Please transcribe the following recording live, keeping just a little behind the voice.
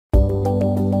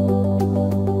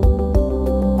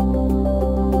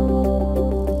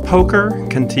Poker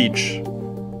can teach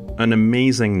an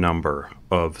amazing number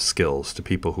of skills to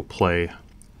people who play,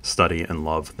 study, and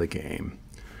love the game.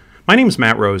 My name is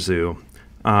Matt Rosu.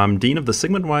 I'm Dean of the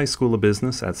Sigmund Wise School of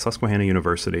Business at Susquehanna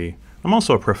University. I'm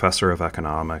also a professor of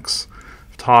economics.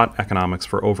 I've taught economics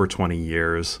for over 20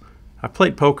 years. I've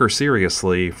played poker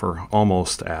seriously for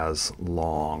almost as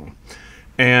long.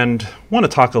 And I want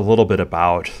to talk a little bit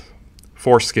about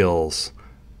 4 skills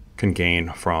can gain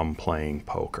from playing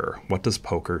poker. What does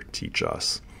poker teach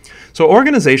us? So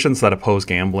organizations that oppose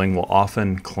gambling will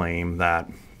often claim that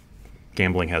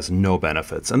gambling has no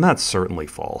benefits, and that's certainly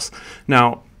false.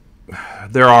 Now,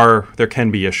 there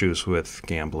can be issues with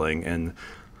gambling, and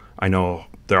I know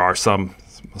there are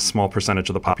a small percentage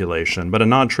of the population, but a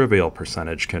non-trivial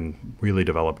percentage can really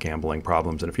develop gambling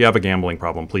problems. And if you have a gambling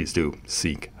problem, please do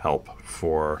seek help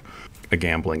for a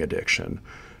gambling addiction.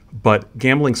 But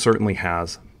gambling certainly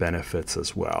has benefits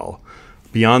as well.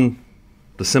 Beyond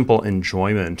the simple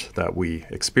enjoyment that we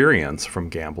experience from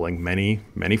gambling,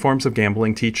 many forms of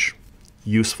gambling teach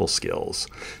useful skills.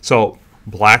 So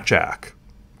blackjack,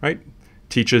 right,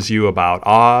 teaches you about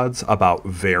odds, about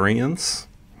variance,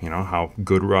 how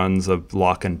good runs of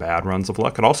luck and bad runs of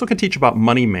luck. It also can teach about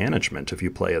money management if you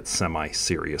play it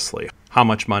semi-seriously. How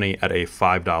much money at a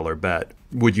 $5 bet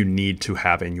would you need to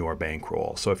have in your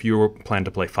bankroll? So if you plan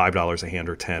to play $5 a hand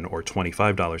or $10 or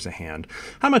 $25 a hand,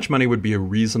 how much money would be a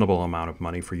reasonable amount of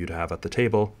money for you to have at the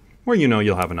table where you know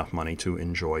you'll have enough money to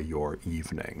enjoy your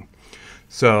evening?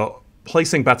 So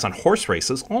placing bets on horse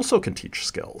races also can teach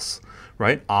skills,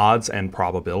 right? Odds and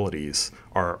probabilities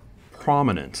are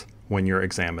prominent when you're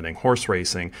examining horse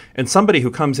racing. And somebody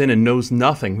who comes in and knows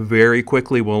nothing very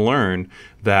quickly will learn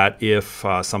that if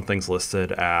something's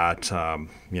listed at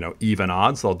even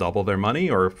odds, they'll double their money.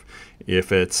 Or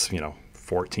if it's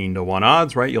 14 to 1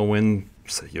 odds, right, you'll get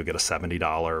a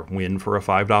 $70 win for a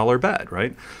 $5 bet,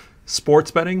 right?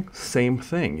 Sports betting, same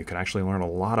thing. You can actually learn a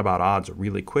lot about odds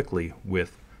really quickly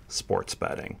with sports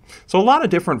betting. So a lot of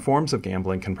different forms of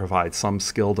gambling can provide some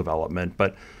skill development,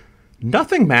 but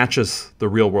nothing matches the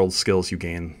real-world skills you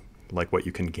gain like what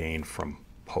you can gain from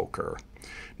poker.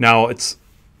 Now, it's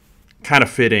kind of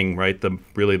fitting, right?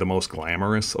 Really the most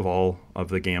glamorous of all of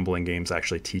the gambling games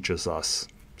actually teaches us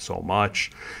so much.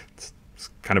 It's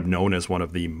kind of known as one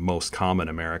of the most common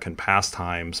American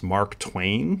pastimes. Mark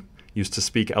Twain used to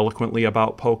speak eloquently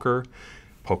about poker.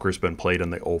 Poker's been played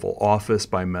in the Oval Office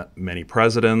by many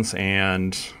presidents,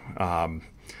 and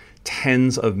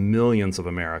tens of millions of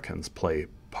Americans play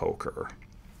poker.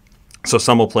 So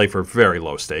some will play for very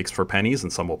low stakes, for pennies,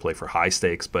 and some will play for high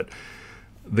stakes, but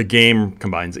the game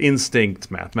combines instinct,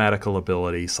 mathematical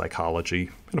ability, psychology,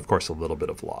 and of course a little bit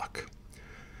of luck.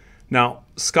 Now,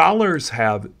 scholars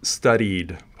have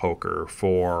studied poker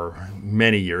for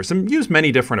many years and used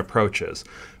many different approaches,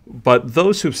 but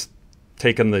those who've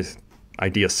taken the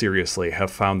idea seriously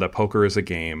have found that poker is a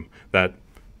game that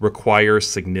requires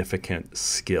significant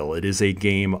skill. It is a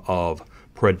game of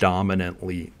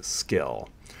predominantly skill.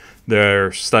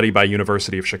 They're studied by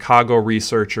University of Chicago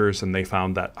researchers, and they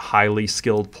found that highly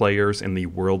skilled players in the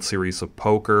World Series of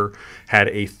Poker had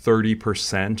a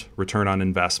 30% return on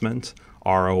investment,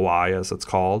 ROI as it's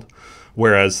called,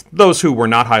 whereas those who were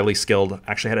not highly skilled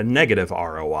actually had a negative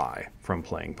ROI from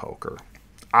playing poker.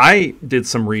 I did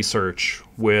some research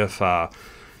with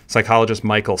psychologist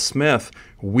Michael Smith.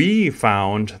 We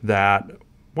found that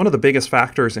one of the biggest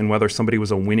factors in whether somebody was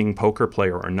a winning poker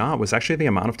player or not was actually the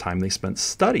amount of time they spent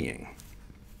studying.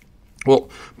 Well,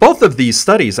 both of these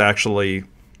studies actually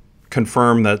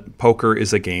confirm that poker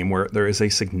is a game where there is a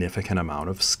significant amount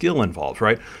of skill involved,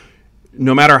 right?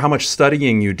 No matter how much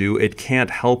studying you do, it can't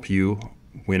help you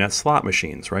win at slot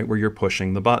machines, right, where you're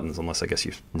pushing the buttons, unless I guess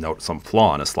you note some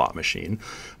flaw in a slot machine.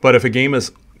 But if a game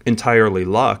is entirely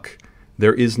luck,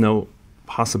 there is no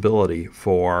possibility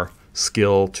for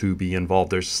skill to be involved.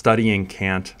 There's studying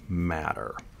can't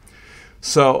matter.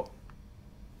 So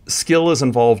skill is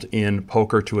involved in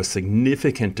poker to a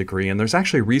significant degree, and there's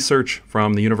actually research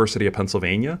from the University of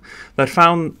Pennsylvania that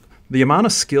found the amount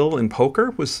of skill in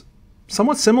poker was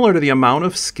somewhat similar to the amount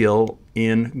of skill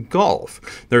in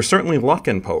golf. There's certainly luck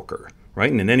in poker,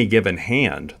 right? And in any given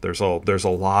hand, there's a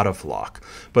lot of luck.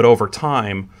 But over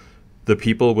time, the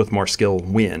people with more skill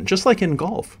win. Just like in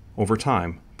golf, over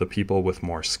time, the people with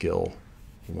more skill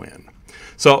win.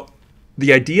 So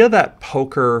the idea that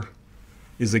poker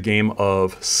is a game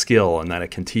of skill and that it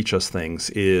can teach us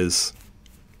things is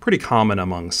pretty common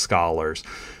among scholars.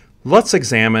 Let's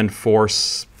examine 4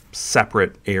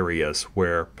 separate areas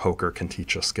where poker can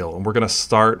teach us skill. And we're going to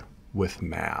start with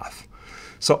math.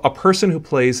 So a person who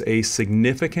plays a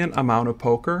significant amount of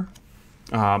poker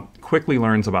quickly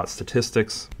learns about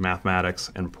statistics,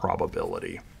 mathematics, and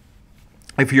probability.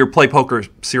 If you play poker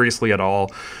seriously at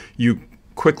all, you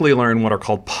quickly learn what are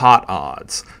called pot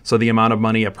odds. So the amount of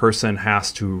money a person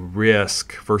has to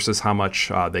risk versus how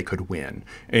much they could win.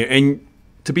 And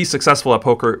to be successful at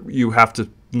poker, you have to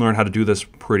learn how to do this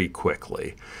pretty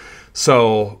quickly.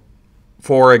 So,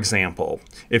 for example,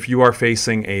 if you are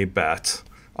facing a bet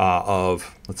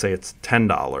of, let's say it's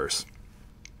 $10,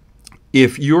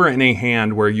 if you're in a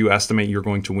hand where you estimate you're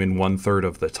going to win 1/3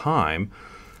 of the time,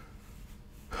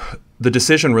 the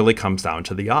decision really comes down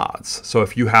to the odds. So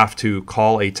if you have to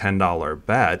call a $10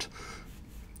 bet,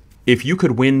 if you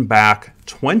could win back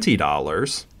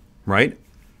 $20, right,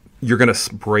 you're going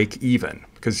to break even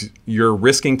because you're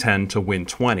risking 10 to win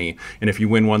 20. And if you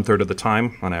win 1/3 of the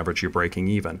time, on average, you're breaking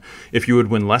even. If you would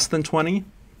win less than 20,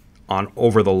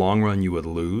 over the long run, you would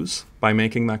lose by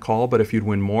making that call. But if you'd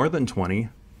win more than 20,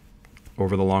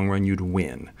 over the long run, you'd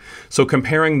win. So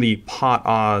comparing the pot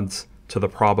odds to the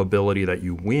probability that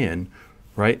you win,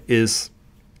 right, is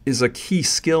a key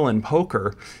skill in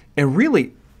poker. And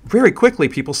really, very quickly,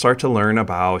 people start to learn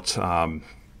about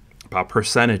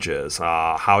percentages,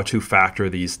 how to factor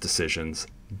these decisions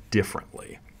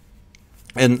differently.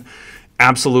 And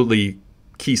absolutely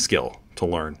key skill to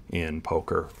learn in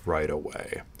poker right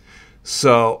away.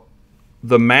 So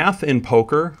the math in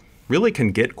poker really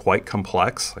can get quite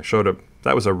complex.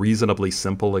 That was a reasonably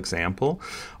simple example.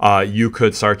 You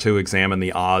could start to examine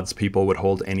the odds people would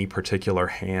hold any particular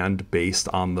hand based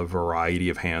on the variety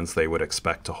of hands they would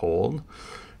expect to hold.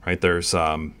 Right? There's,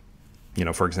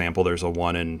 for example, there's a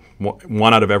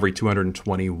one out of every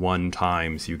 221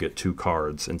 times you get 2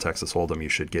 cards in Texas Hold'em, you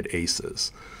should get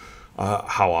aces.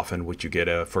 How often would you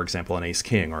get, for example, an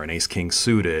ace-king or an ace-king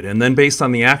suited? And then based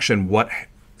on the action, what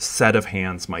set of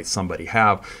hands might somebody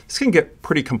have? This can get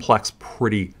pretty complex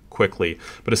pretty quickly,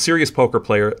 but a serious poker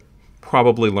player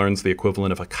probably learns the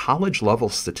equivalent of a college-level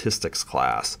statistics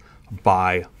class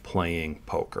by playing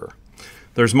poker.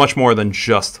 There's much more than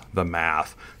just the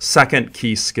math. Second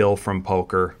key skill from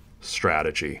poker,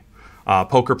 strategy.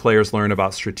 Poker players learn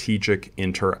about strategic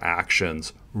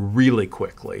interactions really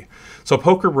quickly. So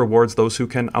poker rewards those who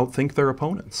can outthink their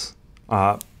opponents.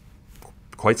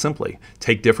 Quite simply,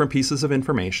 take different pieces of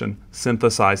information,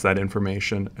 synthesize that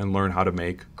information, and learn how to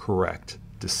make correct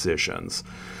decisions.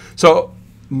 So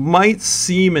might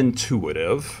seem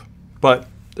intuitive, but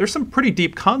there's some pretty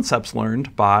deep concepts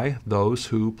learned by those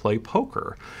who play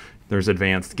poker. There's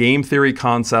advanced game theory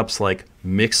concepts like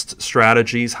mixed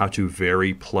strategies, how to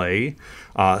vary play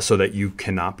so that you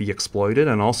cannot be exploited,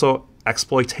 and also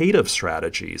exploitative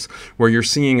strategies, where you're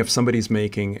seeing if somebody's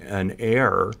making an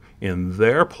error in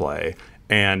their play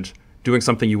and doing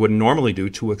something you wouldn't normally do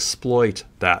to exploit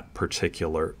that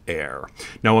particular error.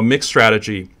 Now, a mixed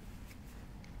strategy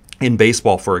in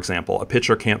baseball, for example, a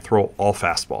pitcher can't throw all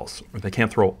fastballs, or they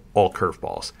can't throw all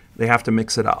curveballs. They have to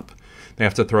mix it up. They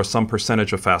have to throw some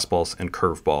percentage of fastballs and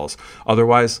curveballs.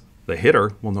 Otherwise, the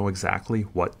hitter will know exactly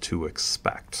what to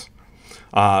expect.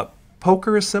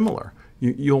 Poker is similar.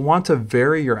 You'll want to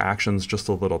vary your actions just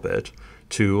a little bit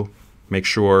to make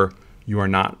sure you are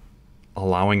not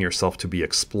allowing yourself to be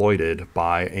exploited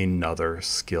by another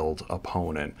skilled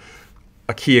opponent.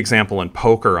 A key example in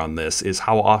poker on this is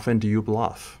how often do you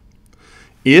bluff?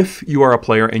 If you are a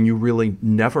player and you really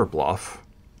never bluff,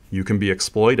 you can be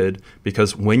exploited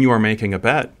because when you are making a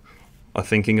bet, a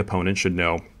thinking opponent should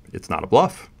know it's not a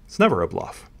bluff. It's never a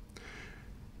bluff.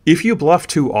 If you bluff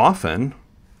too often,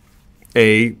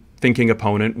 a thinking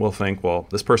opponent will think, well,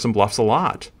 this person bluffs a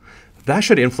lot. That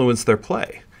should influence their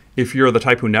play. If you're the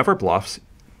type who never bluffs,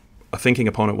 a thinking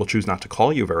opponent will choose not to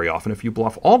call you very often. If you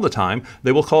bluff all the time,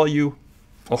 they will call you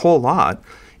a whole lot.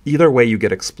 Either way, you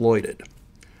get exploited.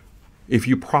 If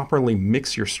you properly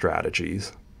mix your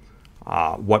strategies,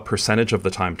 what percentage of the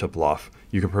time to bluff,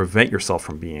 you can prevent yourself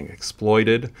from being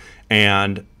exploited.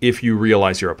 And if you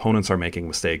realize your opponents are making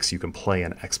mistakes, you can play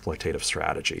an exploitative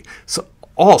strategy. So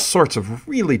all sorts of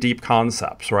really deep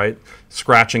concepts, right?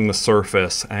 Scratching the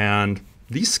surface. And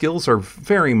these skills are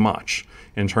very much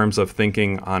in terms of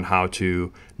thinking on how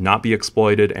to not be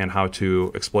exploited and how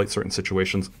to exploit certain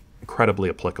situations, incredibly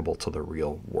applicable to the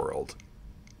real world.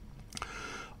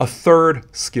 A third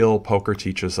skill poker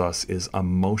teaches us is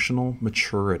emotional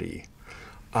maturity.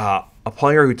 A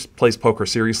player who plays poker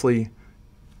seriously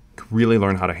really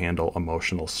learn how to handle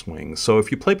emotional swings. So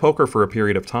if you play poker for a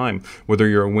period of time, whether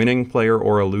you're a winning player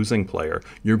or a losing player,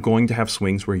 you're going to have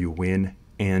swings where you win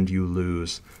and you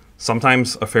lose.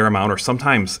 Sometimes a fair amount, or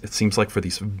sometimes it seems like for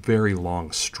these very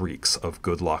long streaks of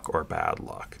good luck or bad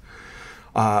luck.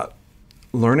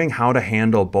 learning how to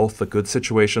handle both the good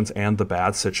situations and the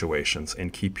bad situations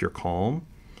and keep your calm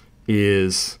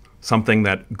is something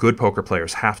that good poker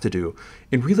players have to do.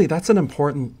 And really, that's an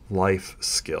important life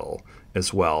skill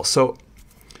as well. So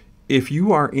if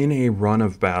you are in a run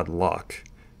of bad luck,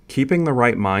 keeping the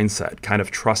right mindset, kind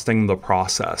of trusting the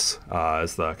process,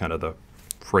 is the kind of the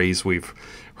phrase we've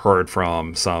heard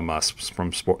from some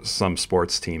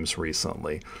sports teams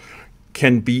recently,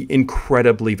 can be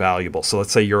incredibly valuable. So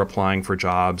let's say you're applying for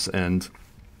jobs and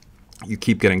you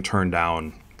keep getting turned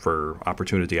down for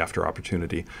opportunity after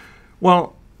opportunity.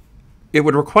 Well, it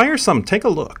would require take a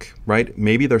look, right?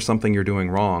 Maybe there's something you're doing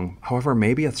wrong. However,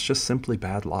 maybe it's just simply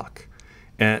bad luck.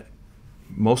 And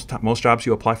most jobs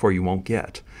you apply for, you won't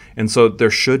get. And so there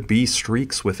should be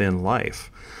streaks within life.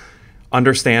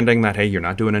 Understanding that, hey, you're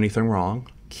not doing anything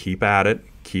wrong. Keep at it.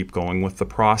 Keep going with the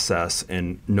process,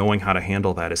 and knowing how to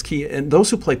handle that is key. And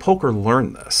those who play poker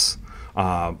learn this.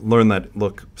 Learn that,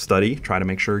 look, study, try to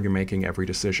make sure you're making every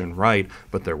decision right,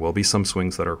 but there will be some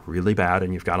swings that are really bad,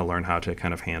 and you've got to learn how to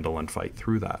kind of handle and fight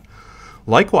through that.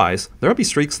 Likewise, there will be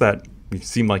streaks that you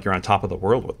seem like you're on top of the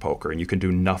world with poker and you can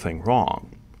do nothing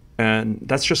wrong. And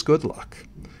that's just good luck.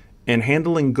 And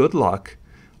handling good luck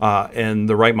and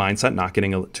the right mindset, not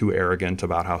getting too arrogant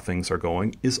about how things are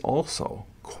going, is also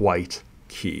quite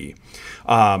key.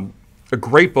 A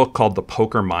great book called The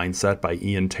Poker Mindset by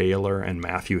Ian Taylor and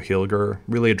Matthew Hilger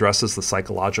really addresses the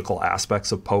psychological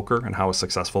aspects of poker and how a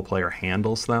successful player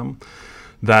handles them.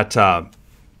 That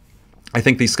I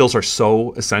think these skills are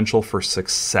so essential for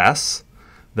success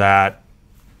that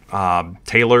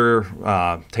Taylor's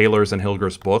and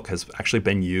Hilger's book has actually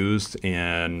been used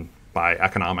by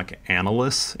economic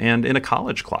analysts and in a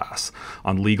college class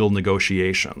on legal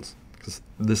negotiations. Because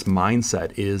this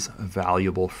mindset is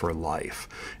valuable for life,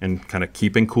 and kind of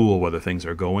keeping cool whether things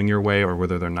are going your way or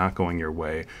whether they're not going your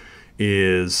way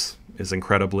is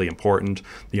incredibly important.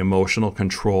 The emotional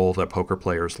control that poker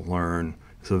players learn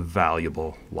is a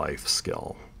valuable life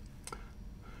skill.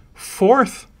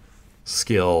 Fourth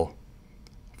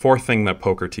thing that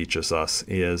poker teaches us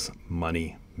is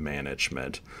money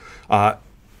management.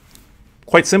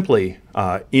 Quite simply,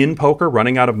 in poker,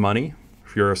 running out of money,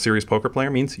 if you're a serious poker player,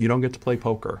 means you don't get to play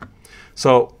poker.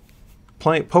 So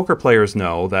poker players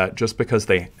know that just because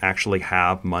they actually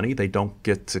have money, they don't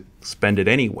get to spend it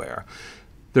anywhere.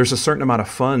 There's a certain amount of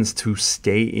funds to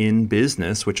stay in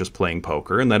business, which is playing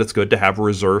poker, and that it's good to have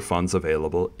reserve funds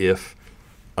available if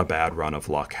a bad run of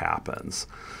luck happens.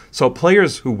 So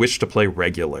players who wish to play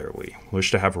regularly,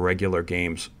 wish to have regular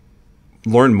games,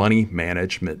 learn money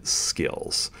management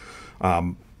skills.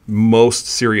 Most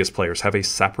serious players have a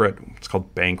separate, it's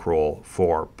called bankroll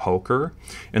for poker.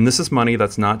 And this is money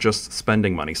that's not just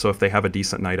spending money. So if they have a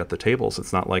decent night at the tables,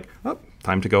 it's not like, oh,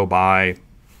 time to go buy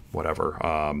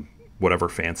whatever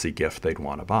fancy gift they'd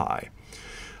want to buy.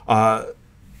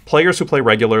 Players who play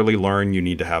regularly learn you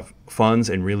need to have funds,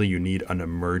 and really you need an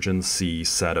emergency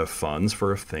set of funds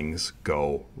for if things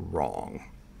go wrong.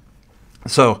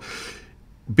 So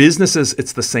businesses,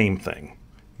 it's the same thing.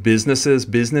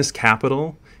 Business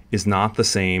capital is not the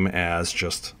same as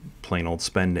just plain old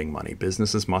spending money.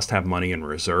 Businesses must have money in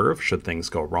reserve should things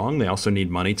go wrong. They also need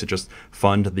money to just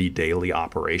fund the daily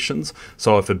operations.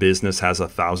 So if a business has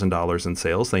 $1,000 in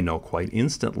sales, they know quite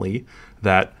instantly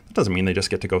that it doesn't mean they just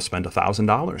get to go spend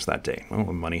 $1,000 that day.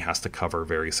 Well, money has to cover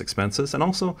various expenses and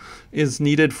also is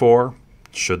needed for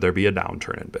should there be a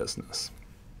downturn in business.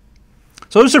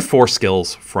 So those are 4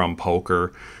 skills from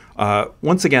poker.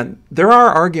 Once again, there are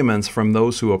arguments from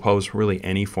those who oppose really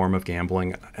any form of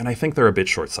gambling, and I think they're a bit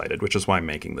short-sighted, which is why I'm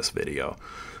making this video.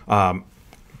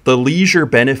 The leisure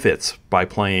benefits by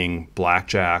playing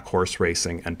blackjack, horse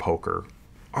racing, and poker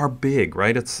are big,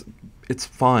 right? It's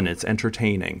fun, it's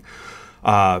entertaining.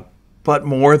 But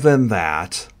more than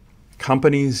that,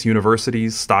 companies,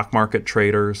 universities, stock market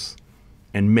traders,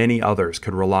 and many others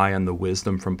could rely on the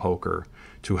wisdom from poker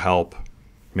to help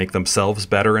make themselves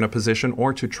better in a position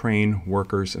or to train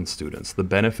workers and students. The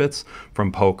benefits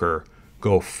from poker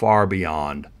go far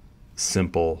beyond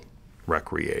simple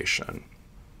recreation.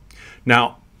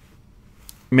 Now,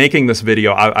 making this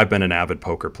video, I've been an avid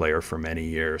poker player for many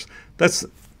years.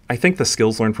 I think the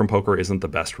skills learned from poker isn't the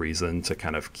best reason to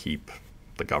kind of keep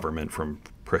the government from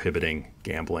prohibiting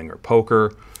gambling or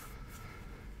poker.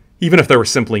 Even if there were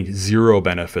simply 0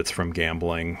 benefits from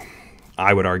gambling,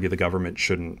 I would argue the government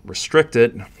shouldn't restrict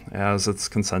it, as it's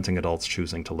consenting adults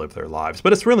choosing to live their lives.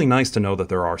 But it's really nice to know that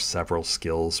there are several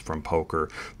skills from poker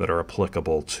that are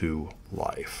applicable to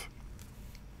life.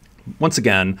 Once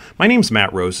again, my name's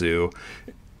Matt Rosu.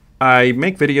 I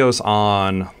make videos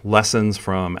on lessons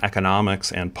from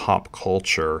economics and pop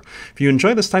culture. If you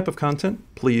enjoy this type of content,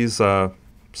 please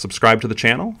Subscribe to the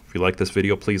channel. If you like this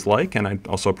video, please like, and I'd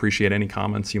also appreciate any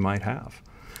comments you might have.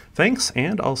 Thanks,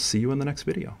 and I'll see you in the next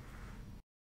video.